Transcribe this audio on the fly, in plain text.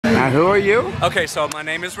Who are you? Okay, so my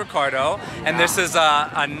name is Ricardo, and this is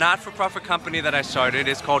a not-for-profit company that I started.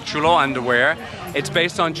 It's called CHULO Underwear. It's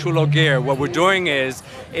based on CHULO gear. What we're doing is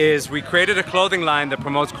we created a clothing line that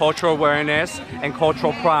promotes cultural awareness and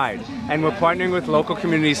cultural pride. And we're partnering with local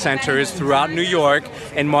community centers throughout New York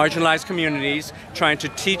and marginalized communities, trying to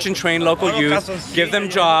teach and train local youth, give them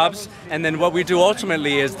jobs, and then what we do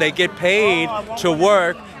ultimately is they get paid to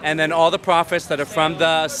work, and then all the profits that are from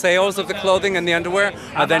the sales of the clothing and the underwear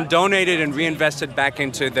are then donated and reinvested back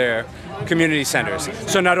into their community centers.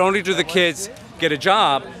 So not only do the kids get a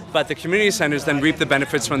job, but the community centers then reap the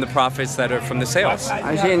benefits from the profits that are from the sales.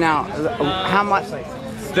 I see. Now, how much?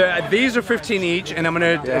 These are 15 each, and I'm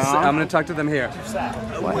gonna talk to them here.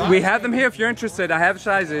 We have them here if you're interested. I have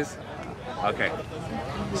sizes. Okay.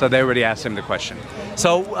 So they already asked him the question.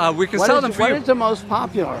 So we can sell them for you. What is the most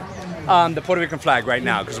popular? The Puerto Rican flag right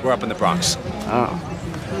now, because we're up in the Bronx. Oh,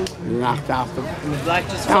 you knocked off the.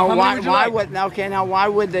 Now, why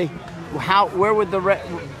would they? Where would the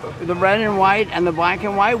red and white and the black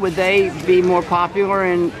and white, would they be more popular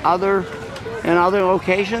in other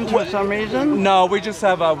locations for some reason? No, we just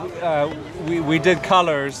have we did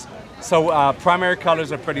colors. So primary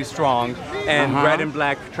colors are pretty strong, and red and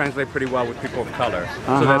black translate pretty well with people of color.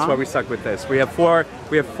 So that's why we stuck with this. We have four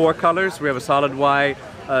colors. We have a solid white,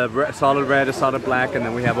 a solid red, a solid black, and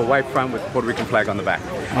then we have a white front with Puerto Rican flag on the back.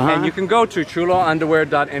 And you can go to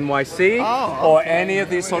chulounderwear.nyc or any of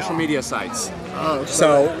these social media sites.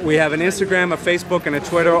 So we have an Instagram, a Facebook, and a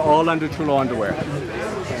Twitter, all under Chulo Underwear.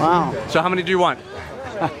 Wow. So how many do you want?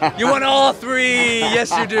 You want all three?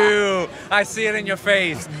 Yes, you do. I see it in your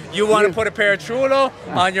face. You want to put a pair of chulo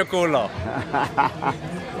on your culo.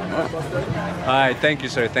 All right, thank you,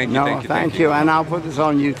 sir. Thank you, thank you. And I'll put this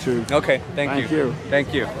on YouTube. Okay, thank you.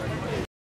 Thank you. Thank you.